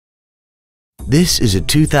This is a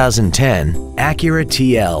 2010 Acura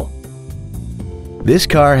TL. This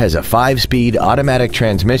car has a 5-speed automatic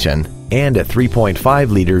transmission and a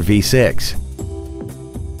 3.5-liter V6.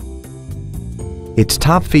 Its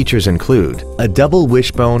top features include a double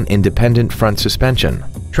wishbone independent front suspension,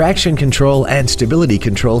 traction control and stability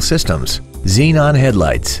control systems, xenon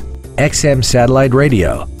headlights, XM satellite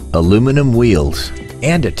radio, aluminum wheels,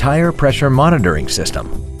 and a tire pressure monitoring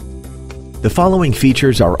system. The following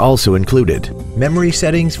features are also included: memory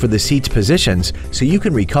settings for the seat's positions so you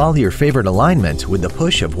can recall your favorite alignments with the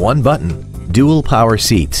push of one button, dual power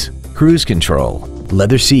seats, cruise control,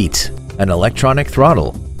 leather seats, an electronic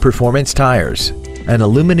throttle, performance tires, an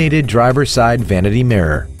illuminated driver's side vanity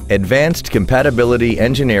mirror, advanced compatibility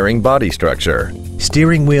engineering body structure,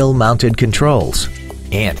 steering wheel mounted controls,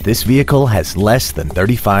 and this vehicle has less than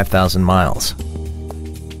 35,000 miles.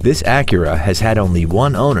 This Acura has had only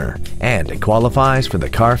one owner and it qualifies for the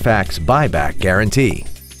Carfax buyback guarantee.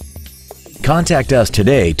 Contact us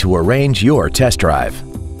today to arrange your test drive.